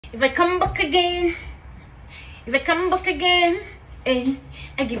If I come back again, eh,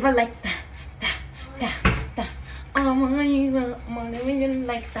 I give her like that. I want you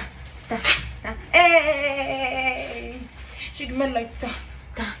like that. Hey, she give me like that.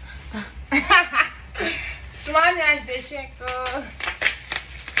 Smaniash the shake.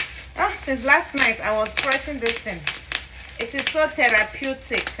 Since last night I was pressing this thing. It is so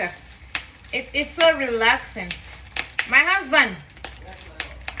therapeutic. It is so relaxing. My husband,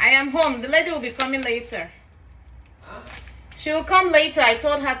 I am home. The lady will be coming later. She will come later. I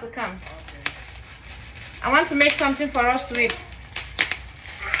told her to come. Okay. I want to make something for us to eat.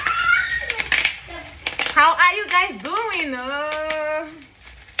 How are you guys doing? Oh,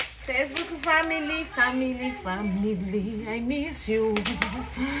 Facebook family. I miss you.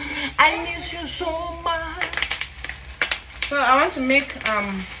 I miss you so much. So I want to make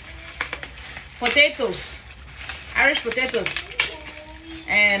potatoes, Irish potatoes,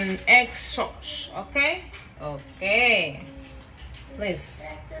 and egg sauce. Okay. Please,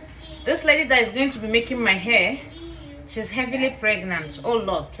 this lady that is going to be making my hair, she's heavily pregnant. Oh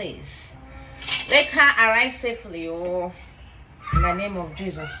Lord, please let her arrive safely, oh, in the name of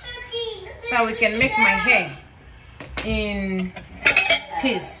Jesus, so we can make my hair in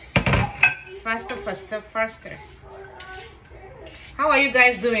peace. Faster. How are you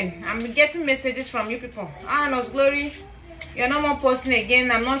guys doing? I'm getting messages from you people. Nurse Glory, you're no more posting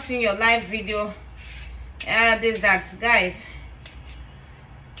again. I'm not seeing your live video. That, guys.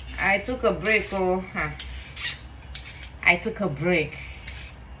 I took a break. I took a break.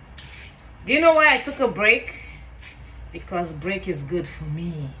 Do you know why I took a break? Because break is good for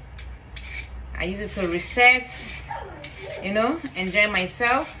me. I use it to reset, enjoy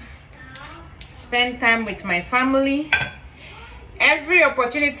myself, spend time with my family. Every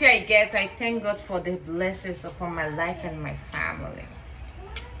opportunity I get, I thank God for the blessings upon my life and my family.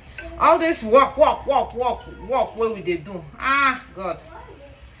 All this walk, what will they do? God.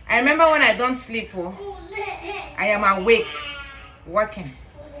 I remember when I don't sleep, I am awake, working.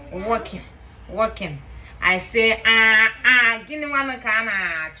 I say, give me one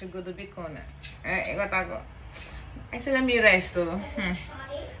kana to go to big corner. I said, let me rest.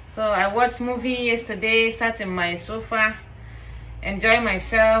 So I watched movie yesterday, sat in my sofa, enjoy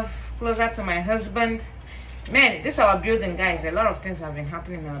myself, closer to my husband. Man, this is our building, guys. A lot of things have been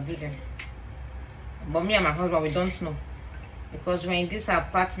happening in our building, but me and my husband, we don't know, because we're in this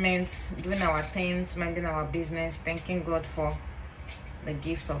apartment doing our things, minding our business, thanking God for the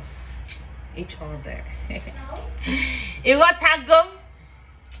gift of each other. You got tago?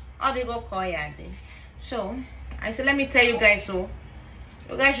 How do you go call ya? So I said, let me tell you guys, so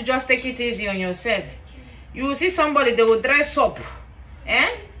you guys should just take it easy on yourself. You will see somebody, they will dress up,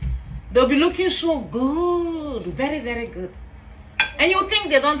 they'll be looking so good, very good, and you think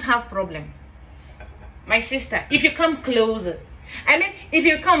they don't have problem. My sister, if you come closer, if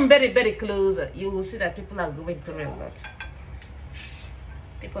you come very closer, you will see that people are going through a lot.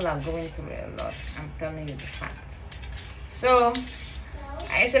 I'm telling you the fact. So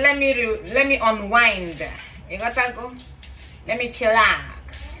I said, let me unwind. You gotta go. Let me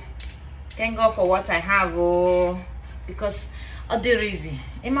chillax. Thank God for what I have, because Odirizi.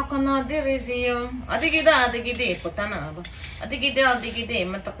 Imakono Odirizi yo. Odigide potana. Odigide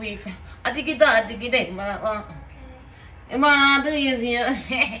matakuife. Odigide Ima.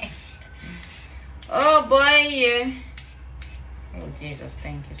 Oh boy, yeah. Oh Jesus,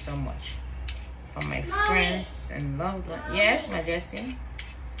 thank you so much for my friends and loved ones. Yes, Majesty.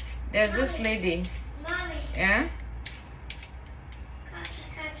 There's this lady. Mommy. Yeah?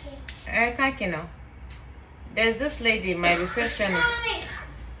 Kaki now. There's this lady, my receptionist.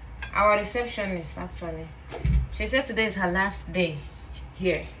 Our receptionist, actually. She said today is her last day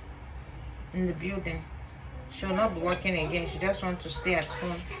here in the building. She'll not be working again. She just wants to stay at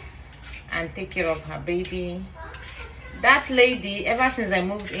home and take care of her baby. That lady, ever since I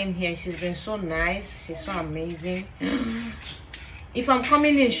moved in here, she's been so nice. She's so amazing. If I'm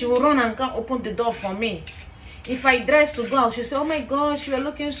coming in, she will run and come open the door for me. If I dress to go out, she'll say, oh my gosh, you're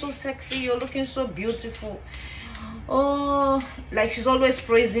looking so sexy. You're looking so beautiful. Oh, like she's always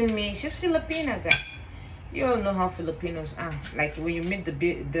praising me. She's Filipina, guys. You all know how Filipinos are. Like when you meet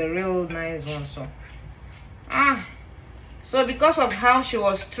the real nice ones. So because of how she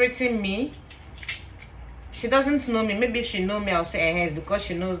was treating me, she doesn't know me. Maybe if she know me, I'll say hey, because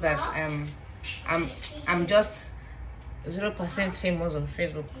she knows that I'm just 0% famous on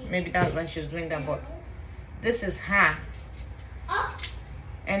Facebook. Maybe that's why she's doing that, but this is her.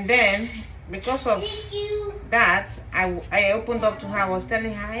 And then because of that, I opened up to her. I was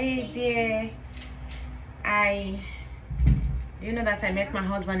telling her, hey dear, I Do you know that I met my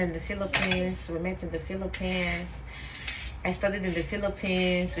husband in the Philippines? We met in the Philippines. I studied in the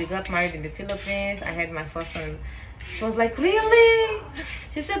Philippines. We got married in the Philippines. I had my first son. She was like, really?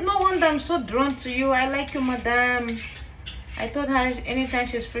 She said, no wonder I'm so drawn to you. I like you, madam. I told her anytime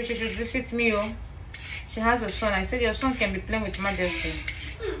she's free, she should visit me. Oh. She has a son. I said, your son can be playing with Majesty.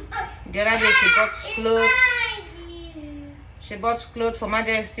 The other day, she bought clothes. She bought clothes for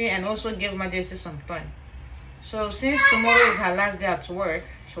Majesty and also gave Majesty some toy. So since tomorrow is her last day at work,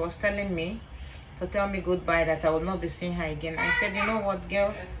 she was telling me to tell me goodbye, that I will not be seeing her again. I said, you know what,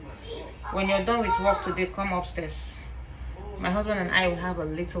 girl? When you're done with work today, come upstairs. My husband and I will have a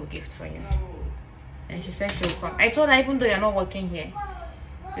little gift for you. And she said she will come. I told her, even though you're not working here,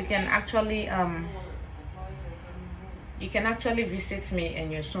 you can actually visit me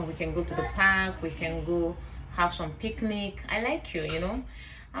and your son. We can go to the park. We can go have some picnic. I like you, you know.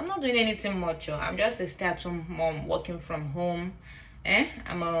 I'm not doing anything much. I'm just a stay-at-home mom working from home.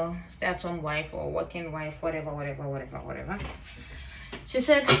 I'm a stay-at-home wife or working wife, whatever. She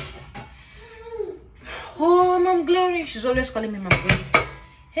said, oh, Mom Glory. She's always calling me Mom Glory.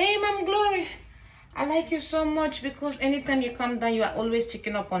 Hey, Mom Glory. I like you so much because anytime you come down, you are always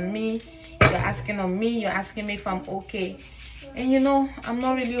checking up on me. You're asking on me. You're asking me if I'm okay. And you know, I'm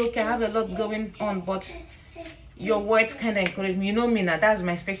not really okay. I have a lot going on, but your words kind of encourage me. You know me now. That's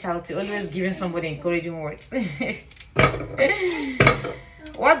my specialty. Always giving somebody encouraging words.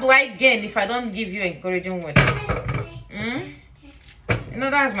 What do I gain if I don't give you encouraging words? You know,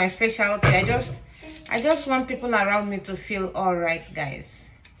 that's my specialty. I just want people around me to feel all right,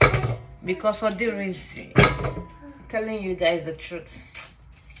 guys. Because of the reason, telling you guys the truth.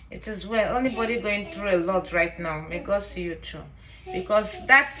 It is well. Anybody going through a lot right now, may God see you through. Because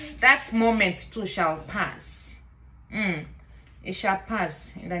that moment too shall pass. It shall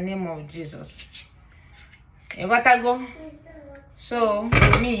pass in the name of Jesus. You gotta go. So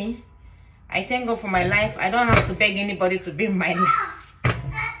me, I thank God for my life. I don't have to beg anybody to be in my life.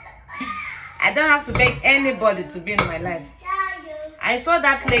 I don't have to beg anybody to be in my life. I saw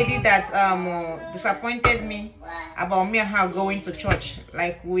that lady that disappointed me about me and her going to church.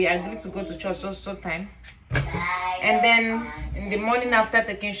 Like, we agreed to go to church so time. And then in the morning after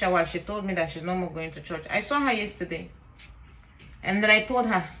taking shower, she told me that she's no more going to church. I saw her yesterday. And then I told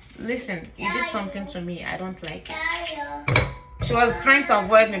her, listen, you did something to me. I don't like it. She was trying to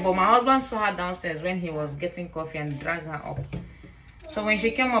avoid me, but my husband saw her downstairs when he was getting coffee and dragged her up. So when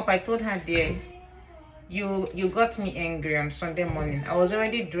she came up, I told her, dear, you got me angry on Sunday morning. I was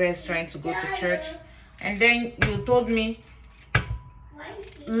already dressed trying to go to church. And then you told me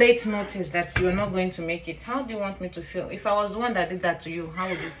late notice that you're not going to make it. How do you want me to feel? If I was the one that did that to you, how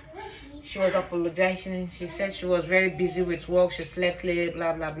would you feel? She was apologizing. She said she was very busy with work. She slept late,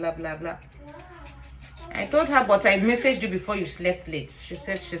 blah, blah, blah, blah, blah. I told her, but I messaged you before you slept late. She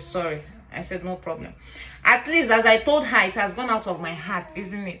said she's sorry. I said, no problem. At least, as I told her, it has gone out of my heart,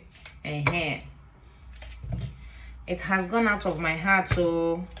 isn't it? It has gone out of my heart.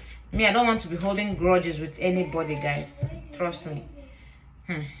 So me, I don't want to be holding grudges with anybody, guys. Trust me.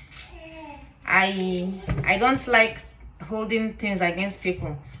 I don't like holding things against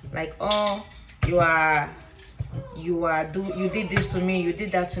people. Like, oh, you did this to me, you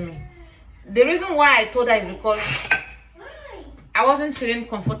did that to me. The reason why I told her is because I wasn't feeling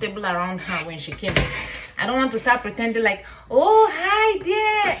comfortable around her when she came. I don't want to start pretending like, oh, hi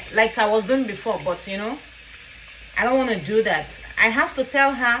dear, like I was doing before. But you know, I don't want to do that. I have to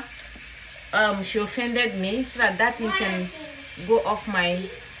tell her she offended me, so that thing can go off my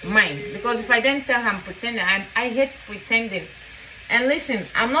mind. Because if I then tell her I'm pretending, I hate pretending. And listen,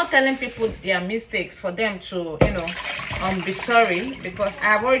 I'm not telling people their mistakes for them to, you know, be sorry, because I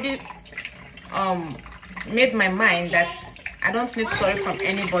have already made my mind that I don't need sorry from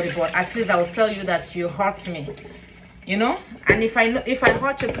anybody, but at least I will tell you that you hurt me, you know. And if I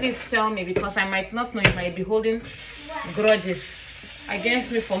hurt you, please tell me, because I might not know. You might be holding grudges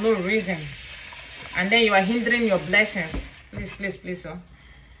against me for no reason, and then you are hindering your blessings. Please, oh.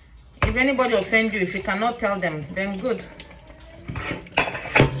 If anybody offend you, if you cannot tell them, then good.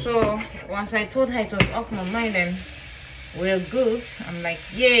 So once I told her it was off my mind and we're good, I'm like,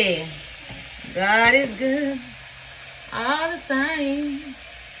 yeah, God is good all the time.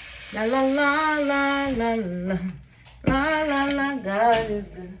 La la la la la la la la la. God is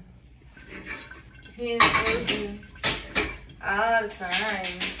good. He's so good all the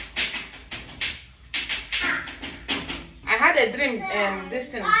time. I had a dream. This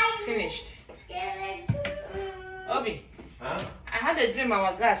thing finished. Obi. Huh? I had a dream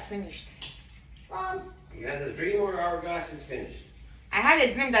our gas finished. You had a dream or our gas is finished? I had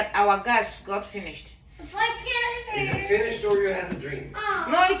a dream that our gas got finished. Is it finished or you had a dream?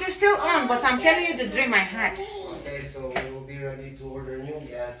 No, it is still on, but I'm telling you the dream I had. Okay, so we'll be ready to order new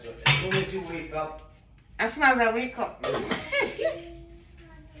gas as soon as you wake up. As soon as I wake up.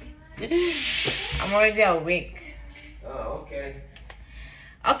 I'm already awake. Oh, okay.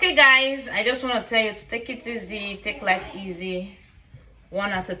 Okay, guys, I just want to tell you to take it easy, take life easy,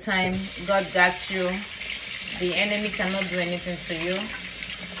 one at a time. God got you. The enemy cannot do anything to you.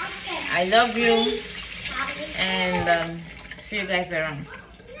 I love you, and see you guys around.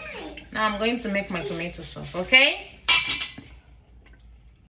 Now I'm going to make my tomato sauce, okay?